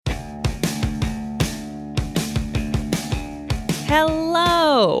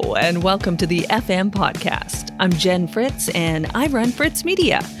Hello, and welcome to the FM podcast. I'm Jen Fritz, and I run Fritz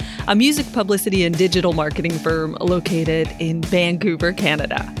Media, a music publicity and digital marketing firm located in Vancouver,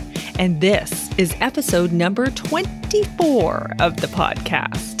 Canada. And this is episode number 24 of the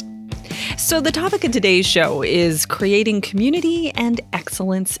podcast. So the topic of today's show is creating community and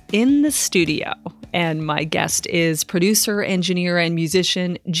excellence in the studio. And my guest is producer, engineer, and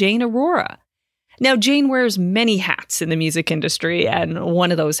musician Jane Aurora. Now, Jane wears many hats in the music industry, and one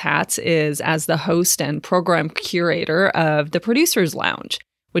of those hats is as the host and program curator of the Producers Lounge,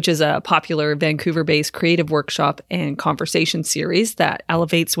 which is a popular Vancouver-based creative workshop and conversation series that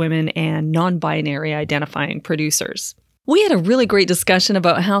elevates women and non-binary identifying producers. We had a really great discussion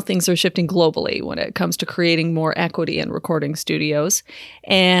about how things are shifting globally when it comes to creating more equity in recording studios.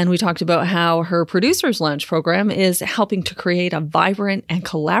 And we talked about how her Producers Lounge program is helping to create a vibrant and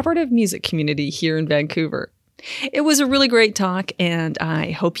collaborative music community here in Vancouver. It was a really great talk, and I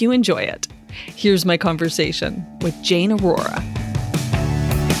hope you enjoy it. Here's my conversation with Jane Aurora.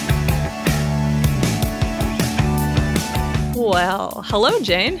 Well, hello,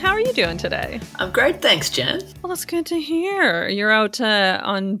 Jane. How are you doing today? I'm great, thanks, Jen. Well, that's good to hear. You're out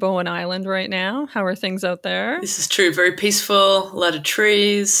on Bowen Island right now. How are things out there? This is true. Very peaceful, a lot of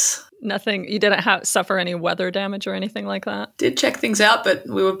trees. Nothing, you didn't suffer any weather damage or anything like that? Did check things out, but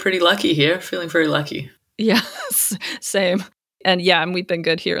we were pretty lucky here, feeling very lucky. Yes, same. And we've been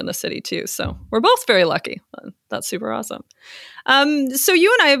good here in the city too. So we're both very lucky. That's super awesome. So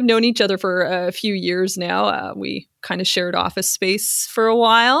you and I have known each other for a few years now. We kind of shared office space for a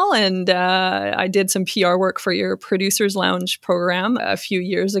while, and I did some PR work for your Producers Lounge program a few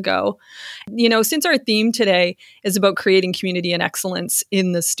years ago. You know, since our theme today is about creating community and excellence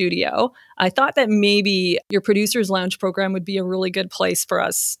in the studio, I thought that maybe your Producers Lounge program would be a really good place for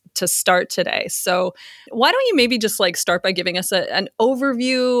us to start today. So why don't you maybe just start by giving us an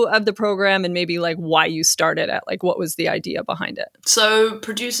overview of the program and maybe why you started it, what was the idea behind it? So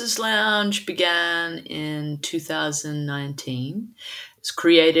Producers Lounge began in 2019. It was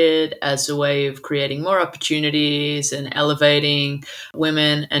created as a way of creating more opportunities and elevating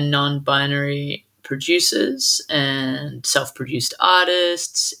women and non-binary producers and self-produced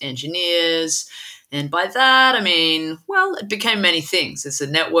artists, engineers. And by that, I mean, it became many things. It's a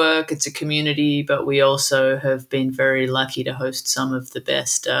network, it's a community, but we also have been very lucky to host some of the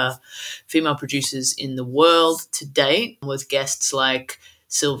best female producers in the world to date, with guests like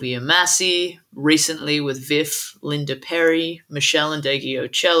Sylvia Massey, recently with Viff, Linda Perry, Michelle and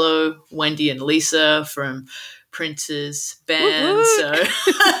Ocello, Wendy and Lisa from Prince's band. So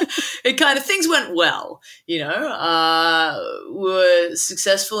it kind of, things went well, we were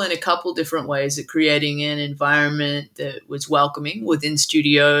successful in a couple different ways at creating an environment that was welcoming within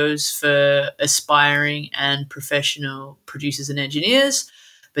studios for aspiring and professional producers and engineers.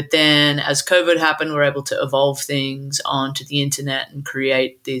 But then as COVID happened, we're able to evolve things onto the internet and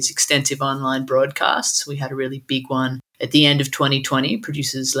create these extensive online broadcasts. We had a really big one at the end of 2020,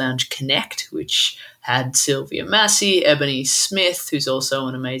 Producers Lounge Connect, which had Sylvia Massey, Ebony Smith, who's also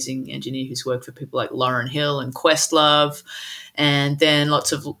an amazing engineer who's worked for people like Lauryn Hill and Questlove, and then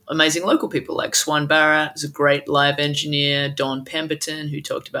lots of amazing local people like Swan Barrett, who's a great live engineer, Dawn Pemberton, who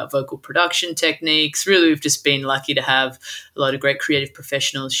talked about vocal production techniques. Really, we've just been lucky to have a lot of great creative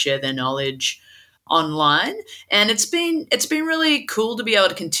professionals share their knowledge online, and it's been really cool to be able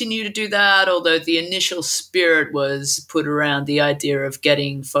to continue to do that, although the initial spirit was put around the idea of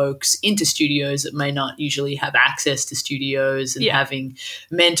getting folks into studios that may not usually have access to studios and having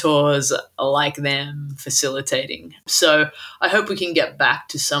mentors like them facilitating. So I hope we can get back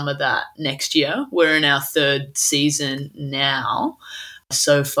to some of that next year. We're in our third season now.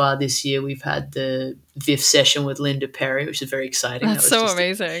 So far this year, we've had the Viff session with Linda Perry, which is very exciting. That's so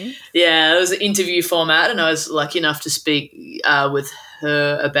amazing. It was an interview format, and I was lucky enough to speak with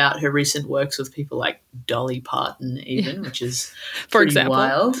her about her recent works with people like Dolly Parton even, which is for example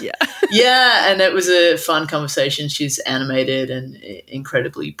wild. And it was a fun conversation. She's animated and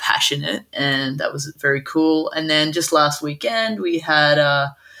incredibly passionate, and that was very cool. And then just last weekend, we had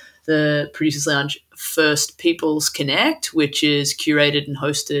the Producers Lounge First People's Connect, which is curated and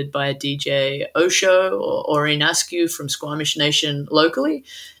hosted by DJ Osho or Oreen Askew from Squamish Nation locally,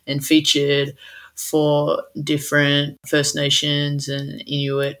 and featured 4 different First Nations and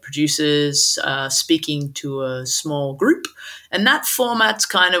Inuit producers speaking to a small group. And that format's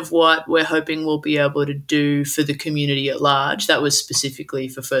kind of what we're hoping we'll be able to do for the community at large. That was specifically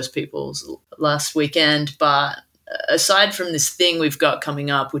for First Peoples last weekend, but aside from this thing we've got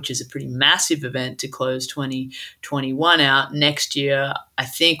coming up, which is a pretty massive event to close 2021 out, next year, I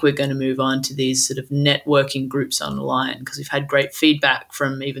think we're going to move on to these sort of networking groups online, because we've had great feedback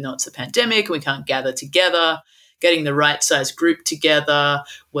from, even though it's a pandemic and we can't gather together, getting the right size group together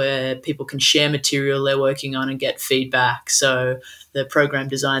where people can share material they're working on and get feedback. So the program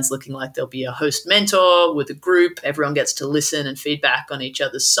design's looking like there'll be a host mentor with a group. Everyone gets to listen and feedback on each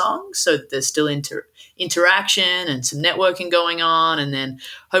other's songs so that there's still interaction and some networking going on. And then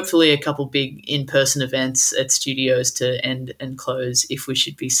hopefully a couple big in-person events at studios to end and close if we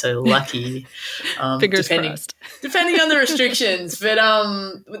should be so lucky. Fingers crossed. Depending on the restrictions. But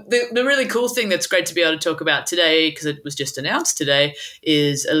the really cool thing that's great to be able to talk about today, because it was just announced today,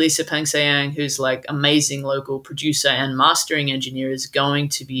 is Elisa Pangsayang, who's like amazing local producer and mastering engineer, is going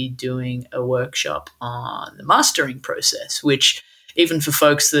to be doing a workshop on the mastering process, which even for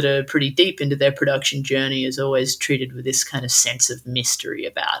folks that are pretty deep into their production journey is always treated with this kind of sense of mystery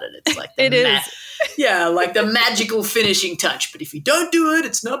about it. It's like like the magical finishing touch. But if you don't do it,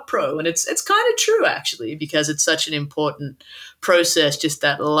 it's not pro. And it's kind of true, actually, because it's such an important process, just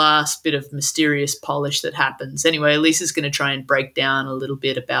that last bit of mysterious polish that happens. Anyway, Lisa's going to try and break down a little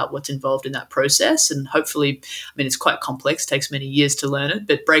bit about what's involved in that process. And hopefully, I mean, it's quite complex, takes many years to learn it,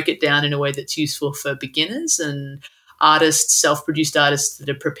 but break it down in a way that's useful for beginners and artists, self-produced artists that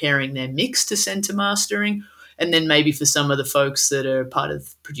are preparing their mix to send to mastering. And then maybe for some of the folks that are part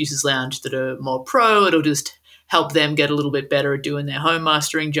of Producers Lounge that are more pro, it'll just help them get a little bit better at doing their home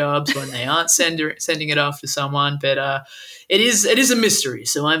mastering jobs when they aren't sending it off to someone. But it is a mystery,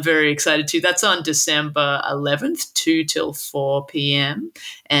 so I'm very excited too. That's on December 11th, 2 till 4 p.m.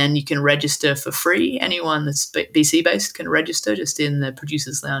 And you can register for free. Anyone that's BC-based can register just in the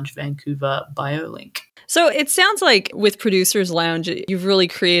Producers Lounge Vancouver bio link. So it sounds like with Producers Lounge, you've really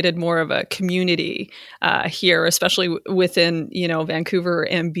created more of a community here, especially within, Vancouver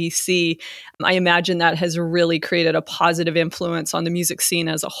and BC. I imagine that has really created a positive influence on the music scene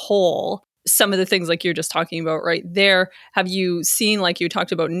as a whole. Some of the things like you're just talking about right there, have you seen, like you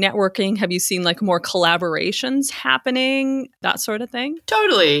talked about networking, have you seen like more collaborations happening, that sort of thing?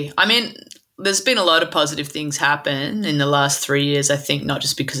 Totally. I mean, there's been a lot of positive things happen in the last 3 years, I think, not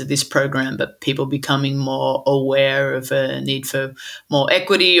just because of this program, but people becoming more aware of a need for more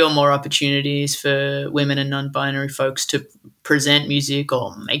equity or more opportunities for women and non-binary folks to present music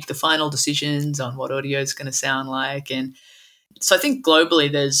or make the final decisions on what audio is going to sound like. And so I think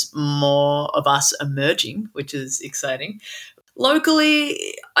globally there's more of us emerging, which is exciting.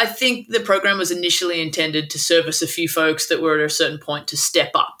 Locally, I think the program was initially intended to service a few folks that were at a certain point to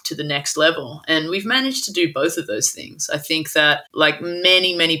step up to the next level. And we've managed to do both of those things. I think that, like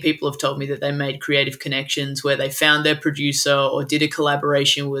many, many people have told me that they made creative connections where they found their producer or did a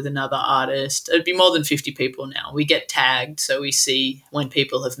collaboration with another artist. It'd be more than 50 people now. We get tagged, so we see when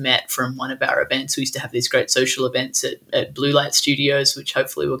people have met from one of our events. We used to have these great social events at Blue Light Studios, which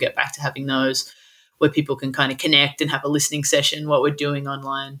hopefully we'll get back to having those, where people can kind of connect and have a listening session, what we're doing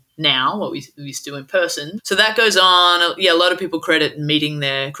online now, what we used to do in person. So that goes on. Yeah, a lot of people credit meeting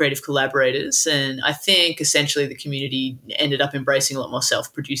their creative collaborators. And I think essentially the community ended up embracing a lot more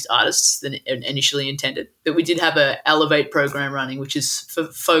self-produced artists than initially intended. But we did have a Elevate program running, which is for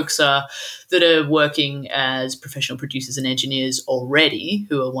folks that are working as professional producers and engineers already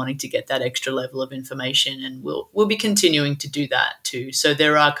who are wanting to get that extra level of information. And we'll be continuing to do that too. So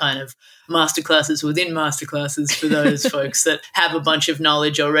there are kind of masterclasses within masterclasses for those folks that have a bunch of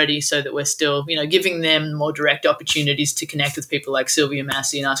knowledge already, so that we're still, giving them more direct opportunities to connect with people like Sylvia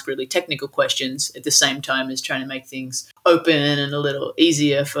Massey and ask really technical questions at the same time as trying to make things open and a little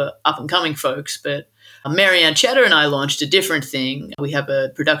easier for up-and-coming folks. But Marianne Cheddar and I launched a different thing. We have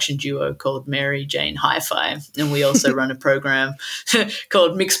a production duo called Mary Jane Hi-Fi, and we also run a program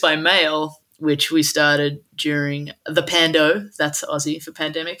called Mix by Mail, which we started during the Pando, that's Aussie for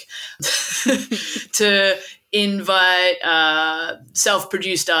pandemic, to invite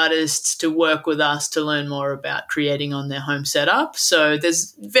self-produced artists to work with us to learn more about creating on their home setup. So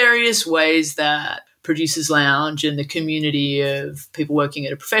there's various ways that Producers Lounge and the community of people working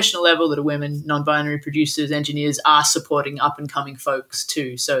at a professional level that are women, non-binary producers, engineers, are supporting up-and-coming folks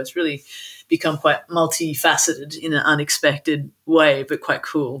too. So it's really become quite multifaceted in an unexpected way, but quite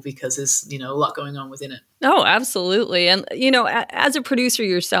cool because there's, a lot going on within it. Oh, absolutely. And, as a producer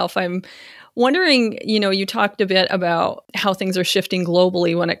yourself, I'm wondering, you talked a bit about how things are shifting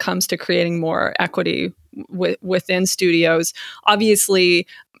globally when it comes to creating more equity within studios. Obviously,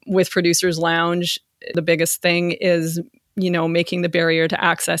 with Producers Lounge, the biggest thing is making the barrier to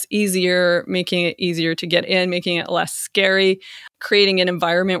access easier, making it easier to get in, making it less scary, creating an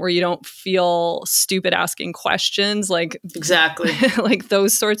environment where you don't feel stupid asking questions, like exactly. like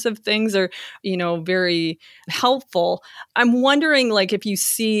those sorts of things are, very helpful. I'm wondering, like, if you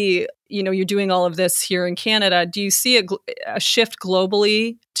see, you're doing all of this here in Canada, do you see a shift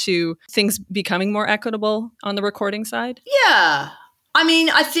globally to things becoming more equitable on the recording side? Yeah. I mean,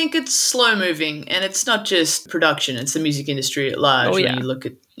 I think it's slow moving, and it's not just production, it's the music industry at large. Oh, When yeah. you look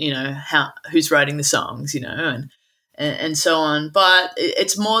at, who's writing the songs, and so on. But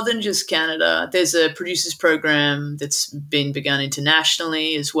it's more than just Canada. There's a producers program that's been begun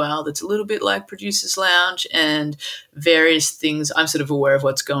internationally as well. That's a little bit like Producers Lounge, and various things. I'm sort of aware of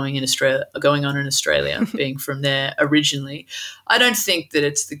what's going on in Australia, being from there originally. I don't think that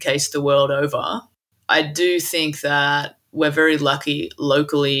it's the case the world over. I do think that we're very lucky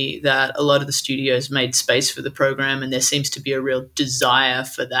locally that a lot of the studios made space for the program, and there seems to be a real desire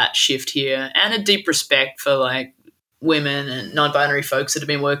for that shift here, and a deep respect for like women and non-binary folks that have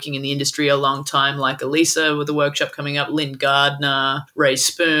been working in the industry a long time, like Elisa with the workshop coming up, Lynn Gardner, Ray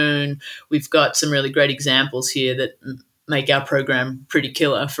Spoon. We've got some really great examples here that make our program pretty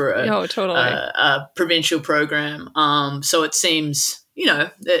killer for a provincial program. So it seems,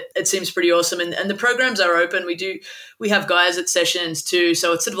 it seems pretty awesome. And the programs are open. We have guys at sessions too.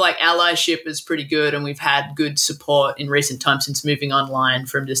 So it's sort of like allyship is pretty good. And we've had good support in recent times since moving online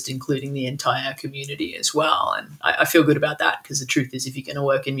from just including the entire community as well. And I feel good about that, because the truth is, if you're going to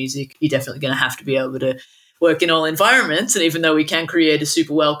work in music, you're definitely going to have to be able to work in all environments. And even though we can create a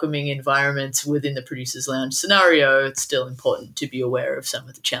super welcoming environment within the Producers Lounge scenario, it's still important to be aware of some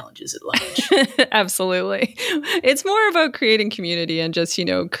of the challenges at large. Absolutely. It's more about creating community and just,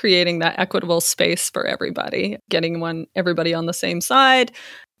 creating that equitable space for everybody, getting everybody on the same side,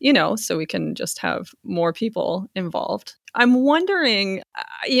 so we can just have more people involved. I'm wondering,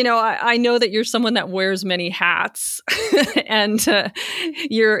 I know that you're someone that wears many hats, and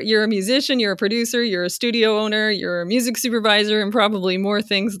you're a musician, you're a producer, you're a studio owner, you're a music supervisor, and probably more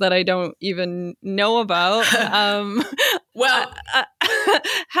things that I don't even know about. Well,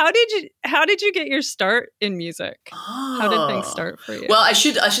 how did you get your start in music? How did things start for you? Well, I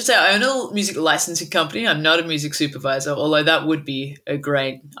should say I own a music licensing company. I'm not a music supervisor, although that would be a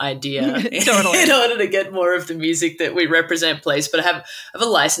great idea Totally. in order to get more of the music that we represent placed. But I have a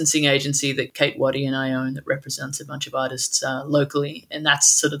licensing agency that Kate Waddy and I own that represents a bunch of artists locally, and that's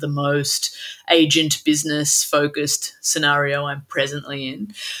sort of the most agent business focused scenario I'm presently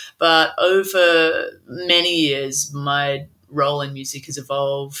in. But over many years, my role in music has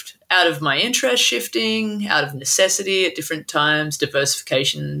evolved out of my interest shifting, out of necessity at different times.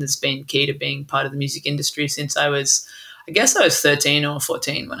 Diversification has been key to being part of the music industry since I was 13 or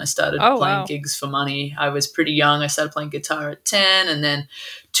 14 when I started playing gigs for money. I was pretty young. I started playing guitar at 10, and then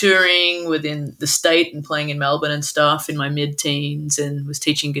touring within the state and playing in Melbourne and stuff in my mid-teens, and was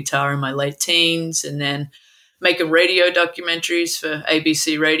teaching guitar in my late teens, and then making radio documentaries for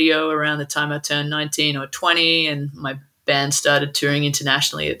ABC Radio around the time I turned 19 or 20, and my band started touring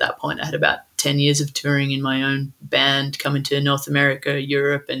internationally. At that point, I had about 10 years of touring in my own band, coming to North America,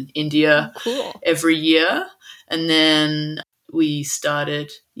 Europe, and India every year. And then we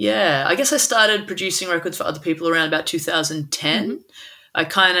started, I guess I started producing records for other people around about 2010. Mm-hmm. I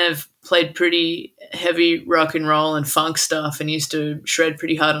kind of played pretty heavy rock and roll and funk stuff and used to shred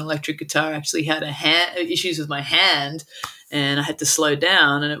pretty hard on electric guitar. I actually had issues with my hand, and I had to slow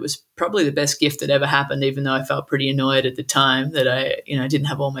down, and it was probably the best gift that ever happened, even though I felt pretty annoyed at the time that I didn't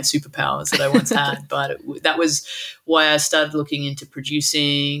have all my superpowers that I once had. But that was why I started looking into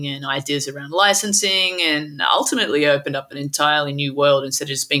producing and ideas around licensing, and ultimately opened up an entirely new world instead of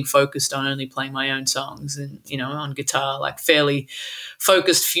just being focused on only playing my own songs and, on guitar, like fairly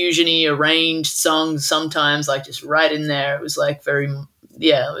focused, fusion-y, arranged songs sometimes, like just right in there. It was like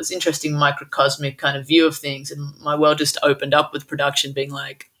it was interesting microcosmic kind of view of things, and my world just opened up with production being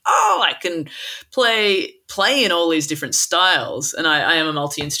like, I can play in all these different styles. And I am a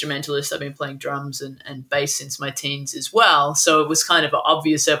multi-instrumentalist. I've been playing drums and bass since my teens as well. So it was kind of an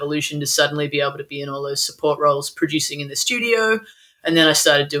obvious evolution to suddenly be able to be in all those support roles, producing in the studio. And then I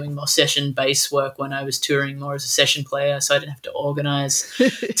started doing more session bass work when I was touring more as a session player, so I didn't have to organize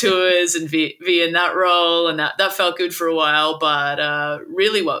tours and be in that role. And that felt good for a while. But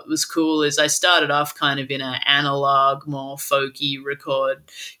really what was cool is I started off kind of in an analog, more folky record,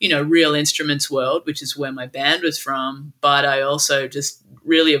 real instruments world, which is where my band was from. But I also just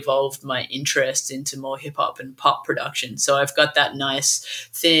really evolved my interest into more hip hop and pop production. So I've got that nice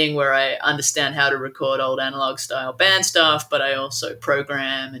thing where I understand how to record old analog style band stuff, but I also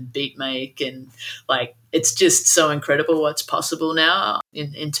program and beat make, and like it's just so incredible what's possible now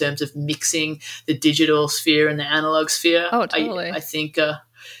in terms of mixing the digital sphere and the analog sphere. Oh, totally. I think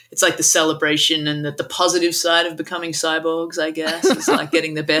it's like the celebration and the positive side of becoming cyborgs, I guess. It's like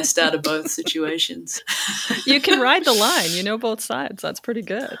getting the best out of both situations. You can ride the line. You know both sides. That's pretty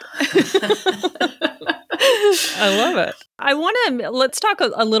good. I love it. Let's talk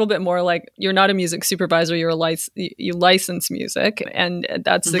a little bit more. Like, you're not a music supervisor, you license music, and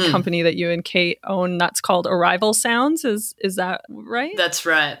that's the company that you and Kate own. That's called Arrival Sounds. Is that right? That's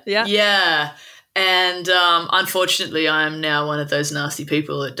right. Yeah. Yeah. And unfortunately, I'm now one of those nasty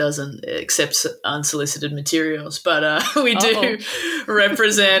people that doesn't accept unsolicited materials. But we do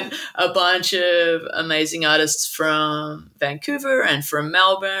represent a bunch of amazing artists from Vancouver and from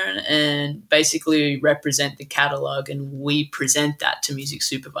Melbourne, and basically represent the catalog, and we present that to music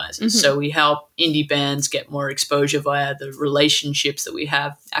supervisors. So we help indie bands get more exposure via the relationships that we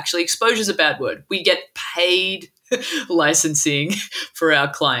have. Actually, exposure is a bad word. We get paid licensing for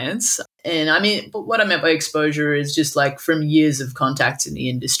our clients. And I mean, what I meant by exposure is just like from years of contacts in the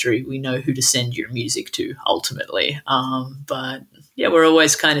industry, we know who to send your music to ultimately. But yeah, we're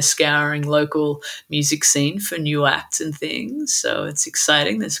always kind of scouring local music scene for new acts and things. So it's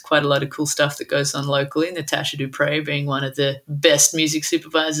exciting. There's quite a lot of cool stuff that goes on locally. Natasha Dupre being one of the best music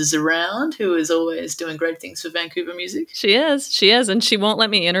supervisors around, who is always doing great things for Vancouver music. She is. And she won't let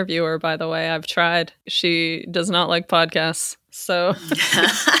me interview her, by the way. I've tried. She does not like podcasts. So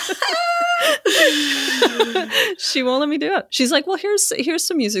she won't let me do it. She's like, well, here's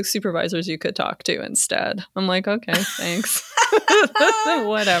some music supervisors you could talk to instead. I'm like, okay, thanks.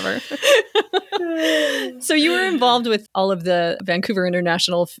 Whatever. So you were involved with all of the Vancouver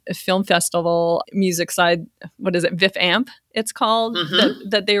International Film Festival music side. What is it? VIF Amp, it's called,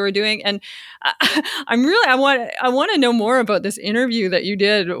 that they were doing. And I want to know more about this interview that you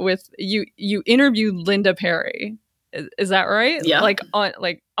did with you interviewed Linda Perry. Is that right? Yeah. Like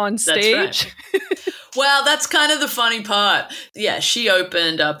on stage? That's right. Well, that's kind of the funny part. Yeah, she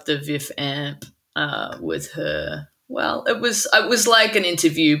opened up the VIF Amp with her. Well, it was like an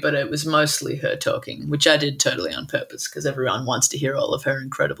interview, but it was mostly her talking, which I did totally on purpose because everyone wants to hear all of her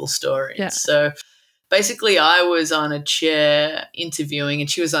incredible stories. Yeah. So basically, I was on a chair interviewing, and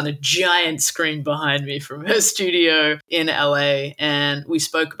she was on a giant screen behind me from her studio in LA, and we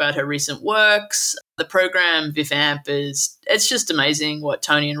spoke about her recent works. The program VIF Amp it's just amazing what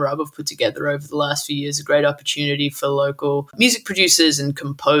Tony and Rob have put together over the last few years. A great opportunity for local music producers and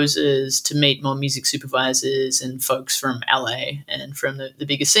composers to meet more music supervisors and folks from LA and from the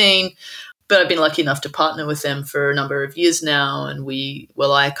bigger scene. But I've been lucky enough to partner with them for a number of years now, and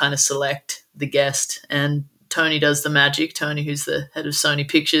I kind of select the guest, and Tony does the magic. Tony, who's the head of Sony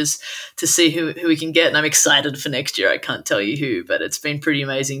Pictures, to see who we can get. And I'm excited for next year. I can't tell you who, but it's been pretty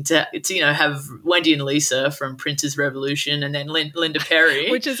amazing to have Wendy and Lisa from Prince's Revolution, and then Linda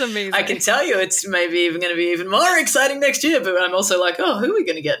Perry. Which is amazing. I can tell you it's maybe even going to be even more exciting next year, but I'm also like, oh, who are we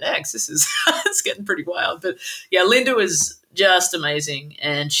going to get next? This is it's getting pretty wild. But yeah, Linda was just amazing,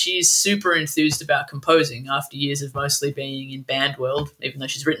 and she's super enthused about composing after years of mostly being in band world, even though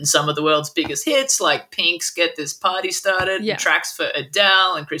she's written some of the world's biggest hits like Pink's Get This Party Started, and tracks for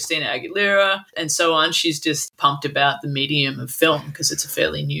Adele and Christina Aguilera and so on. She's just pumped about the medium of film because it's a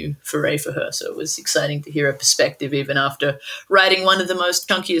fairly new foray for her. So it was exciting to hear her perspective even after writing one of the most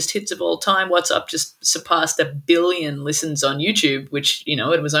chunkiest hits of all time. What's Up just surpassed 1 billion listens on YouTube, which,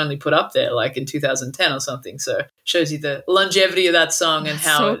 it was only put up there like in 2010 or something. So shows you the longevity of that song and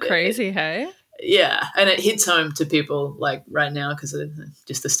how so crazy, hey? Yeah, and it hits home to people like right now because of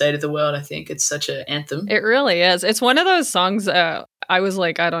just the state of the world. I think it's such an anthem. It really is. It's one of those songs. I was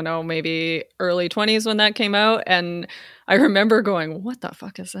like, I don't know, maybe early 20s when that came out, and I remember going, "What the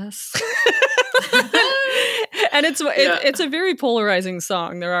fuck is this?" And it's a very polarizing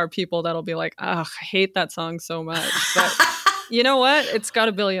song. There are people that'll be like, "Oh, I hate that song so much," but you know what? It's got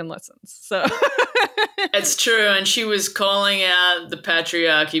 1 billion listens, so. It's true, and she was calling out the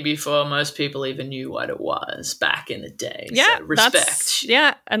patriarchy before most people even knew what it was back in the day. Yeah, so respect.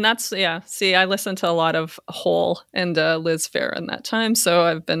 See, I listened to a lot of Hole and Liz Phair in that time, so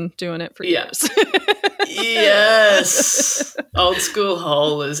I've been doing it for years. Yes. Old School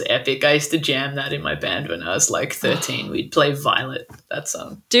Hole is epic. I used to jam that in my band when I was like 13. We'd play Violet, that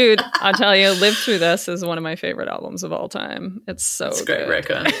song. Dude, I'll tell you, Live Through This is one of my favorite albums of all time. It's a great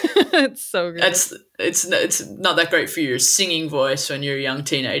record. It's so good. It's not that great for your singing voice when you're a young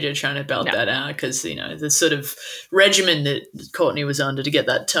teenager trying to belt that out, because, you know, the sort of regimen that Courtney was under to get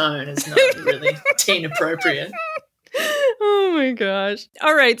that tone is not really teen appropriate. Oh my gosh.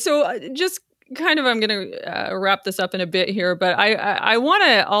 All right. So just kind of, I'm going to wrap this up in a bit here, but I want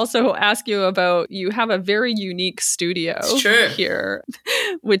to also ask you about, you have a very unique studio here,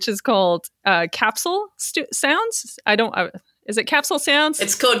 which is called Capsule Sounds. Is it Capsule Sounds?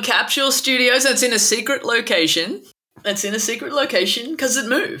 It's called Capsule Studios. It's in a secret location. It's in a secret location because it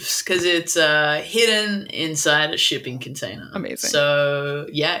moves, because it's hidden inside a shipping container. Amazing. So,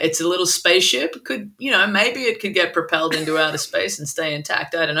 yeah, it's a little spaceship. It could, you know, maybe it could get propelled into outer space and stay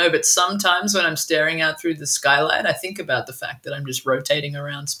intact. I don't know. But sometimes when I'm staring out through the skylight, I think about the fact that I'm just rotating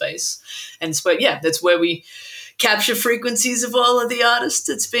around space. And so, yeah, that's where we capture frequencies of all of the artists.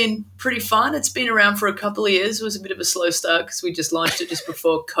 It's been pretty fun. It's been around for a couple of years. It was a bit of a slow start because we just launched it just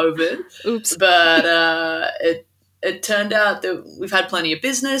before COVID. Oops. But it turned out that we've had plenty of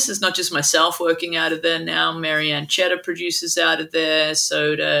business. It's not just myself working out of there now. Marianne Cheddar produces out of there.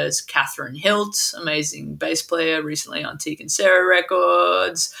 So does Catherine Hilt, amazing bass player, recently on Teague and Sarah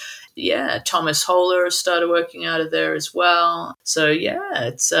Records. Yeah, Thomas Holler started working out of there as well. So, yeah,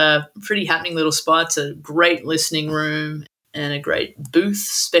 it's a pretty happening little spot. It's a great listening room and a great booth,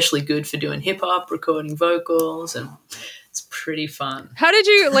 especially good for doing hip-hop, recording vocals, and it's pretty fun. How did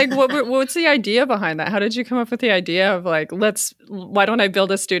you, like, what's the idea behind that? How did you come up with the idea of, like, why don't I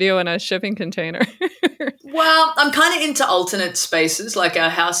build a studio in a shipping container? Well, I'm kind of into alternate spaces. Like our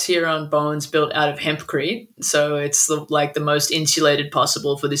house here on Bowen's built out of hempcrete. So it's the most insulated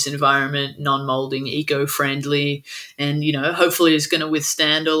possible for this environment, non-molding, eco-friendly, and, you know, hopefully is going to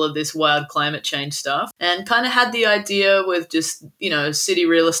withstand all of this wild climate change stuff. And kind of had the idea with just, you know, city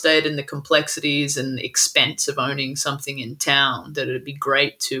real estate and the complexities and expense of owning something in town, that it'd be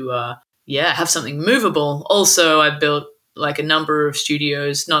great to, have something movable. Also, I built like a number of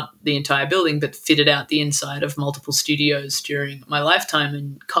studios, not the entire building, but fitted out the inside of multiple studios during my lifetime,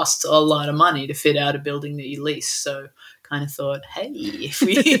 and costs a lot of money to fit out a building that you lease. So kind of thought, hey, if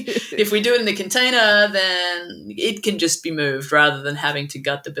we do it in the container, then it can just be moved rather than having to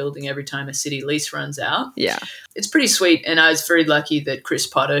gut the building every time a city lease runs out. Yeah. It's pretty sweet. And I was very lucky that Chris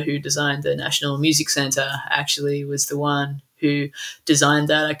Potter, who designed the National Music Centre, actually was the one who designed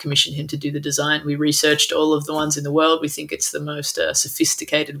that. I commissioned him to do the design. We researched all of the ones in the world. We think it's the most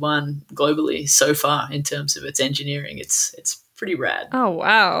sophisticated one globally so far in terms of its engineering. It's pretty rad. Oh,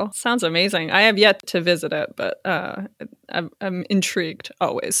 wow. Sounds amazing. I have yet to visit it, but I'm intrigued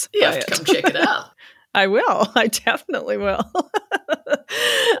always. You have to come check it out. I will. I definitely will.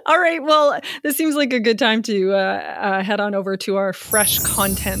 All right. Well, this seems like a good time to head on over to our fresh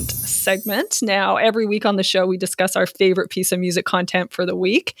content segment. Now, every week on the show, we discuss our favorite piece of music content for the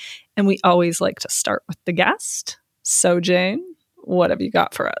week, and we always like to start with the guest. So, Jane, what have you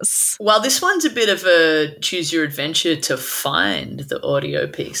got for us? Well, this one's a bit of a choose your adventure to find the audio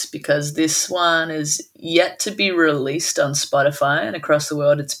piece, because this one is yet to be released on Spotify and across the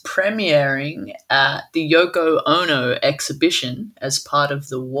world. It's premiering at the Yoko Ono exhibition as part of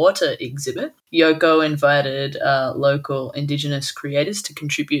the Water exhibit. Yoko invited local Indigenous creators to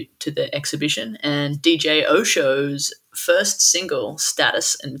contribute to the exhibition, and DJ Osho's first single,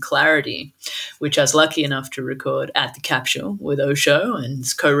 Status and Clarity, which I was lucky enough to record at the Capsule with Osho, and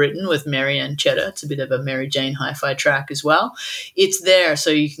it's co-written with Marianne Cheddar. It's a bit of a Mary Jane hi-fi track as well. It's there, so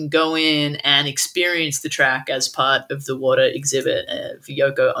you can go in and experience the track as part of the Water exhibit of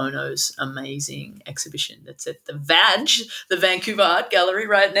Yoko Ono's amazing exhibition that's at the VAG, the Vancouver Art Gallery,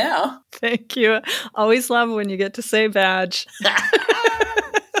 right now. Thank you. Always love when you get to say VAG.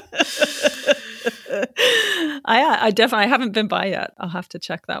 I haven't been by yet. I'll have to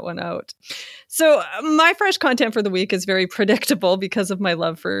check that one out. So my fresh content for the week is very predictable because of my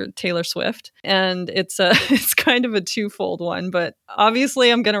love for Taylor Swift. And it's kind of a twofold one, but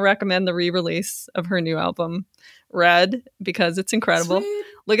obviously I'm going to recommend the re-release of her new album, Red, because it's incredible. Sweet.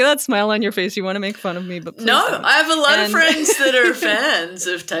 Look at that smile on your face. You want to make fun of me, but please don't. I have a lot of friends that are fans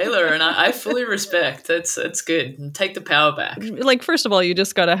of Taylor, and I fully respect. That's good. And take the power back. Like, first of all, you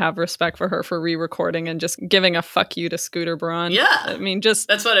just got to have respect for her for re-recording and just giving a fuck you to Scooter Braun. Yeah. I mean, just...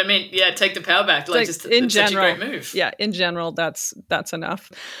 That's what I mean. Yeah, take the power back. Like just in general, such a great move. Yeah, in general, that's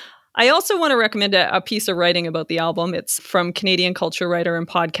enough. I also want to recommend a piece of writing about the album. It's from Canadian culture writer and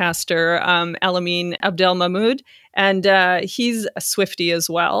podcaster Elamine Abdelmahmoud, and he's a Swiftie as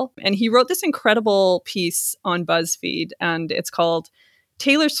well. And he wrote this incredible piece on BuzzFeed, and it's called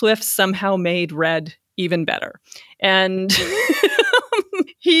Taylor Swift Somehow Made Red Even Better. And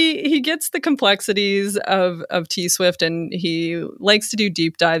he gets the complexities of T-Swift, and he likes to do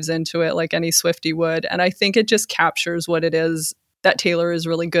deep dives into it like any Swiftie would. And I think it just captures what it is that Taylor is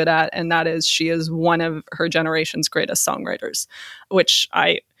really good at, and that is she is one of her generation's greatest songwriters, which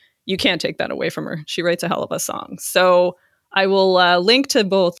you can't take that away from her. She writes a hell of a song. So I will link to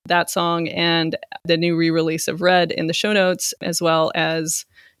both that song and the new re-release of Red in the show notes, as well as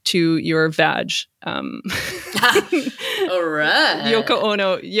to your Vag. All right. Yoko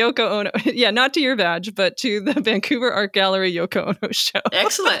Ono. Yeah, not to your Vag, but to the Vancouver Art Gallery Yoko Ono show.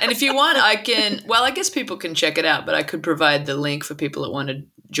 Excellent. And if you want, I guess people can check it out, but I could provide the link for people that want to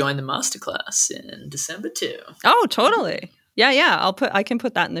join the masterclass in December too. Oh, totally. Yeah. I can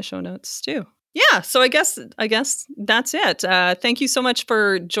put that in the show notes too. Yeah, so I guess that's it. Thank you so much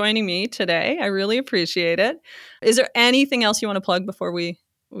for joining me today. I really appreciate it. Is there anything else you want to plug before we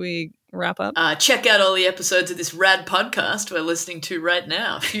wrap up? Check out all the episodes of this rad podcast we're listening to right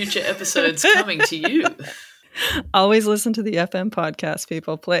now. Future episodes coming to you. Always listen to the FM podcast,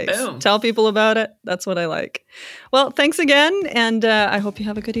 people, please. Boom. Tell people about it. That's what I like. Well, thanks again, and I hope you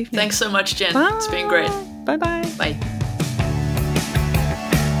have a good evening. Thanks so much, Jen. Bye. It's been great. Bye-bye. Bye.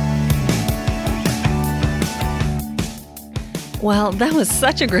 Well, that was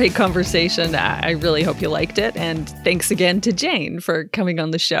such a great conversation. I really hope you liked it. And thanks again to Jane for coming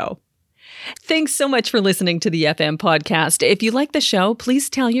on the show. Thanks so much for listening to the FM podcast. If you like the show, please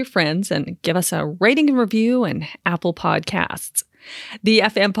tell your friends and give us a rating and review on Apple Podcasts. The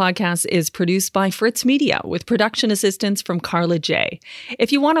FM podcast is produced by Fritz Media with production assistance from Carla J.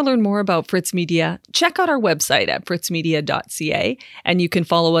 If you want to learn more about Fritz Media, check out our website at fritzmedia.ca, and you can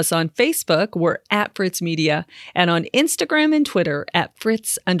follow us on Facebook. We're at Fritz Media, and on Instagram and Twitter at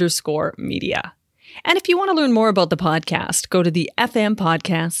Fritz_media. And if you want to learn more about the podcast, go to the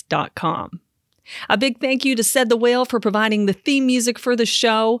fmpodcast.com. A big thank you to Said the Whale for providing the theme music for the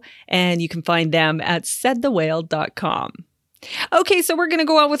show, and you can find them at saidthewhale.com. Okay, so we're going to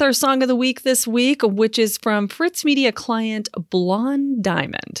go out with our song of the week this week, which is from Fritz Media client Blonde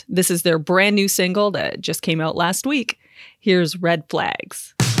Diamond. This is their brand new single that just came out last week. Here's Red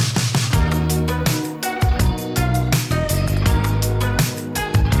Flags.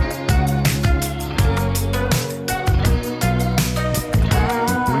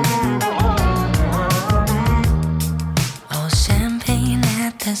 All champagne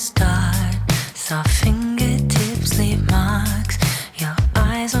at the start, soft fingertips leave marks. Your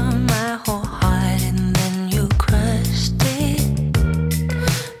eyes on my whole heart, and then you crushed it.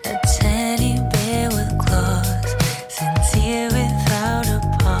 A teddy bear with claws, sincere without a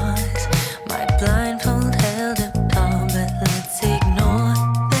pause. My blindfold held up tall, but let's ignore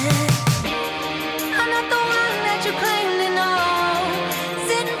that. I'm not the one that you claim to know,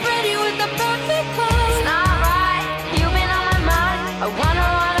 sitting pretty with the perfect pose. It's not right, you've been on my mind. I wanna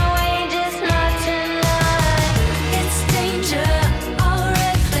run away, just not tonight. It's danger, all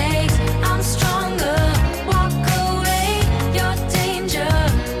red flags. I'm stronger, walk away. Your danger,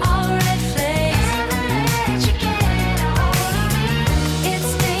 all red flags. You get a hold of me.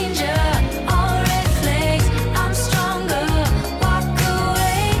 It's danger, all red flags. I'm stronger, walk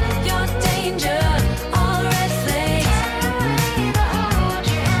away. Your danger, all red flags.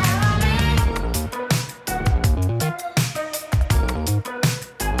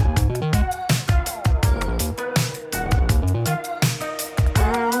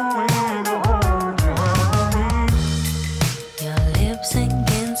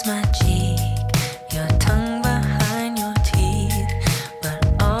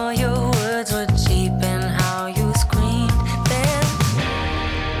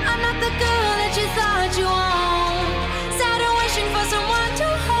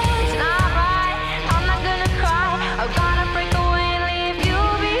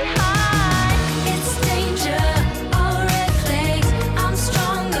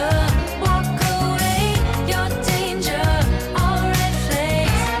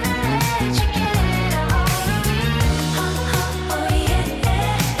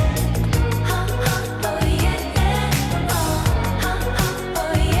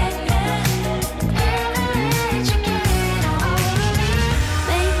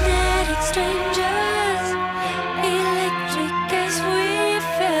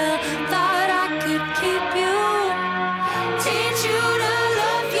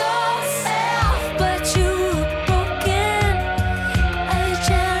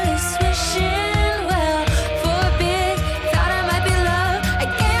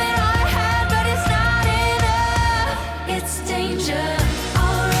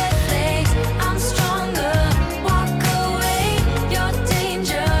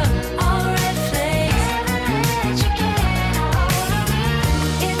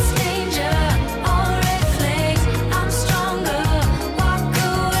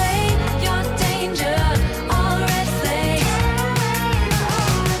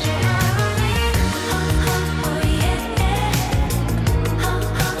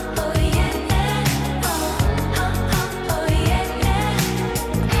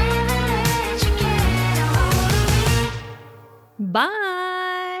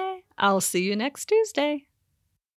 I'll see you next Tuesday.